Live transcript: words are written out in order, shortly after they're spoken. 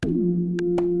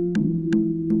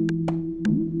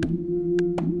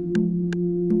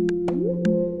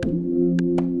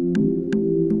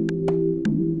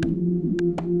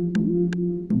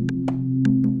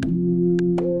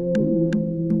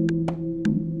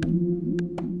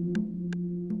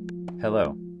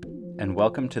Hello, and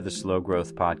welcome to the Slow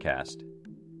Growth Podcast.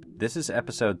 This is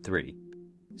Episode 3,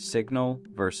 Signal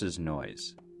versus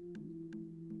Noise.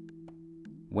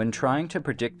 When trying to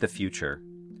predict the future,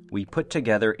 we put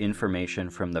together information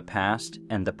from the past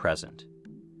and the present.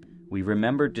 We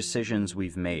remember decisions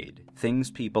we've made,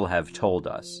 things people have told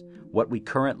us, what we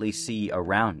currently see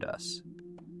around us.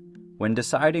 When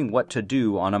deciding what to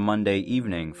do on a Monday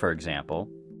evening, for example,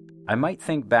 I might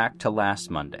think back to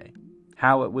last Monday,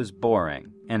 how it was boring,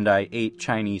 and I ate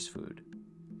Chinese food.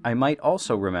 I might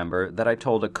also remember that I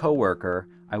told a coworker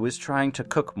I was trying to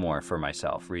cook more for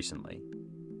myself recently.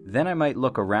 Then I might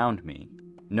look around me,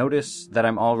 notice that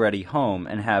I'm already home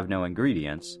and have no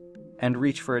ingredients, and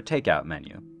reach for a takeout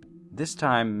menu, this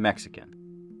time Mexican.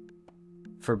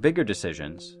 For bigger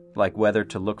decisions, like whether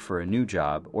to look for a new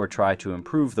job or try to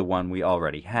improve the one we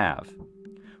already have,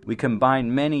 we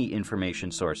combine many information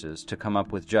sources to come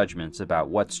up with judgments about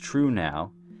what's true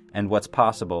now and what's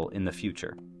possible in the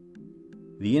future.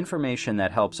 The information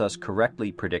that helps us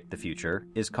correctly predict the future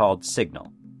is called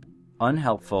signal.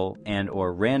 Unhelpful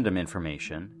and/or random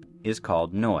information is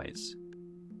called noise.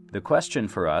 The question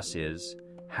for us is,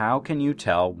 how can you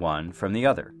tell one from the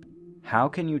other? How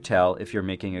can you tell if you're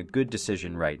making a good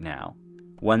decision right now,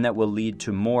 one that will lead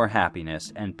to more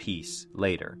happiness and peace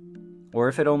later, or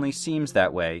if it only seems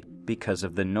that way because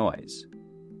of the noise?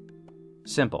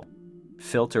 Simple.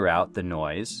 Filter out the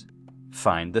noise,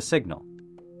 find the signal.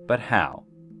 But how?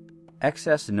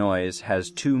 Excess noise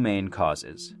has two main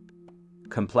causes: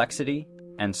 complexity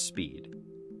and speed.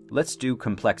 Let's do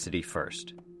complexity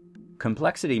first.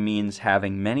 Complexity means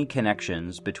having many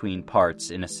connections between parts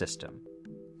in a system.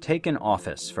 Take an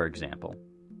office, for example.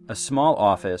 A small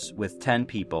office with 10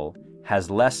 people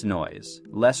has less noise,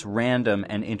 less random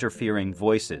and interfering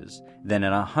voices than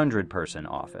an 100-person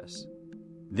office.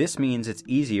 This means it's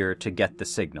easier to get the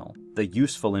signal, the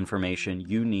useful information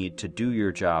you need to do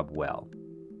your job well.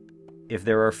 If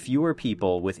there are fewer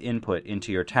people with input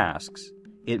into your tasks,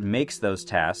 it makes those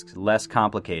tasks less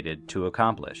complicated to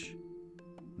accomplish.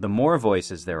 The more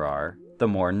voices there are, the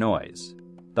more noise.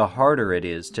 The harder it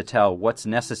is to tell what's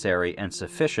necessary and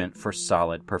sufficient for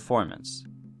solid performance.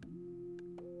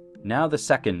 Now the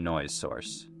second noise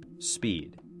source,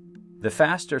 speed. The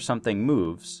faster something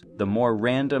moves, the more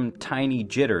random tiny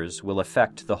jitters will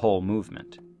affect the whole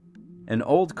movement. An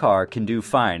old car can do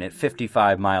fine at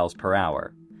 55 miles per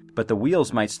hour, but the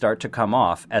wheels might start to come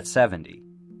off at 70.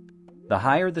 The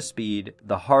higher the speed,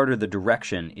 the harder the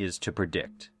direction is to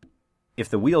predict. If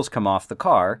the wheels come off the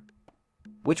car,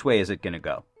 which way is it going to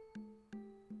go?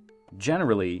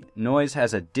 Generally, noise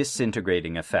has a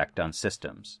disintegrating effect on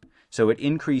systems, so it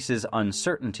increases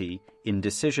uncertainty in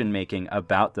decision-making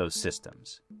about those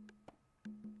systems.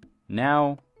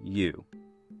 Now, you.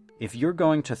 If you're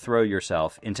going to throw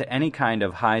yourself into any kind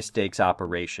of high-stakes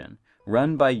operation,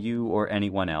 run by you or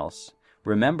anyone else,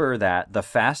 remember that the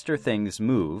faster things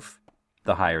move,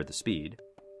 the higher the speed,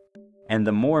 and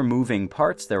the more moving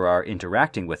parts there are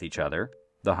interacting with each other,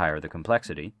 the higher the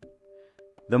complexity,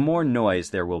 the more noise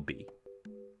there will be.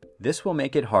 This will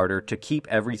make it harder to keep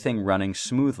everything running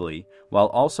smoothly while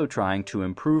also trying to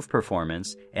improve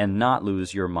performance and not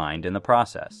lose your mind in the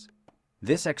process.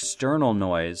 This external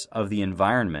noise of the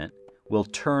environment will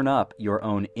turn up your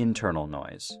own internal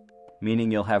noise, meaning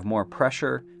you'll have more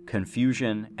pressure,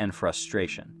 confusion, and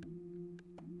frustration.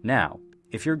 Now,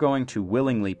 if you're going to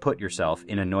willingly put yourself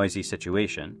in a noisy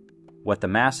situation, what the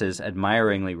masses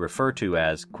admiringly refer to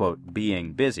as, quote,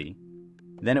 being busy,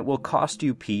 then it will cost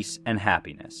you peace and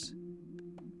happiness.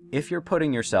 If you're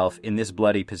putting yourself in this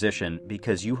bloody position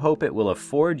because you hope it will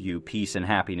afford you peace and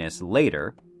happiness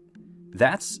later,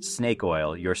 that's snake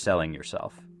oil you're selling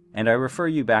yourself, and I refer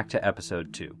you back to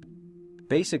Episode 2.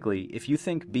 Basically, if you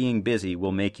think being busy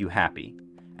will make you happy,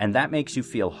 and that makes you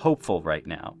feel hopeful right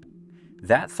now,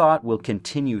 that thought will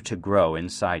continue to grow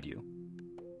inside you.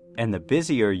 And the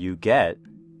busier you get,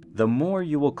 the more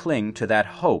you will cling to that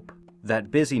hope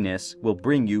that busyness will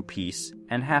bring you peace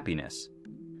and happiness.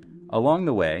 Along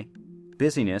the way,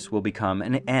 busyness will become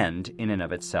an end in and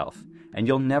of itself, and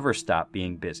you'll never stop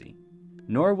being busy,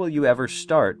 nor will you ever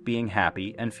start being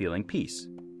happy and feeling peace.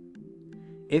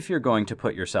 If you're going to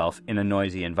put yourself in a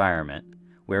noisy environment,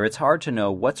 where it's hard to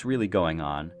know what's really going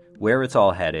on, where it's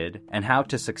all headed, and how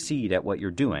to succeed at what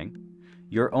you're doing,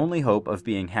 your only hope of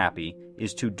being happy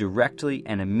is to directly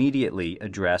and immediately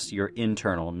address your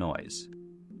internal noise.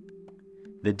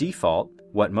 The default,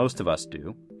 what most of us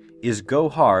do, is go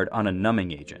hard on a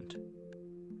numbing agent.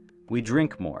 We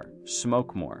drink more,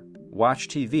 smoke more, watch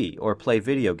TV, or play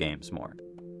video games more.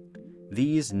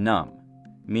 These numb,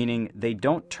 meaning they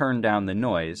don't turn down the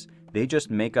noise, they just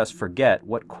make us forget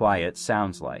what quiet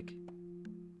sounds like.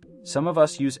 Some of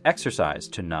us use exercise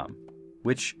to numb,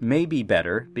 which may be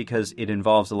better because it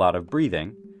involves a lot of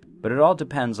breathing, but it all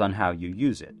depends on how you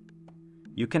use it.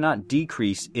 You cannot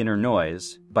decrease inner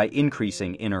noise by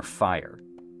increasing inner fire.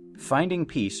 Finding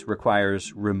peace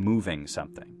requires removing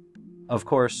something. Of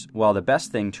course, while the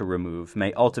best thing to remove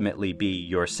may ultimately be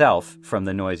yourself from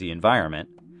the noisy environment,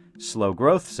 Slow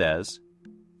Growth says,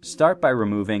 start by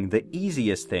removing the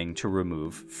easiest thing to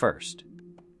remove first.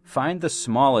 Find the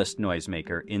smallest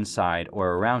noisemaker inside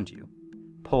or around you.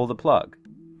 Pull the plug,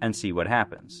 and see what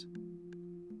happens.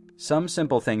 Some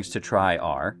simple things to try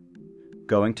are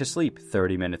going to sleep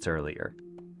 30 minutes earlier,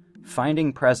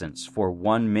 finding presents for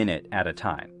 1 minute at a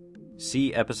time.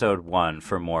 See episode 1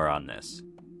 for more on this.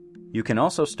 You can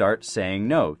also start saying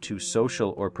no to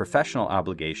social or professional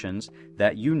obligations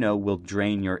that you know will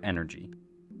drain your energy.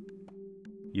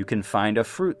 You can find a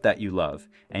fruit that you love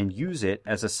and use it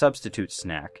as a substitute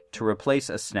snack to replace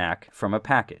a snack from a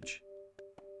package.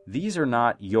 These are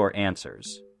not your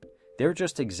answers. They're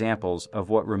just examples of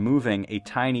what removing a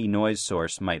tiny noise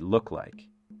source might look like.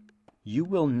 You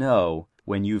will know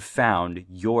when you've found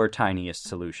your tiniest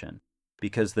solution,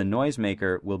 because the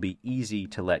noisemaker will be easy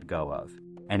to let go of,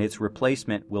 and its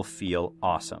replacement will feel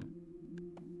awesome.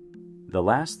 The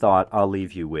last thought I'll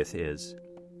leave you with is,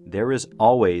 there is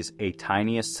always a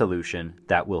tiniest solution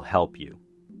that will help you.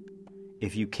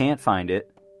 If you can't find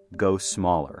it, go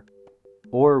smaller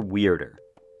or weirder.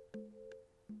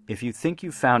 If you think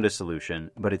you've found a solution,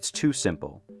 but it's too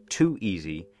simple, too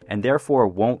easy, and therefore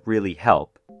won't really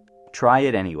help, try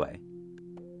it anyway.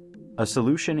 A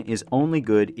solution is only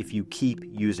good if you keep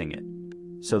using it.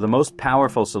 So the most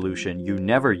powerful solution you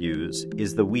never use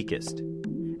is the weakest,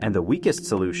 and the weakest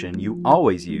solution you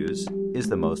always use is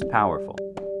the most powerful.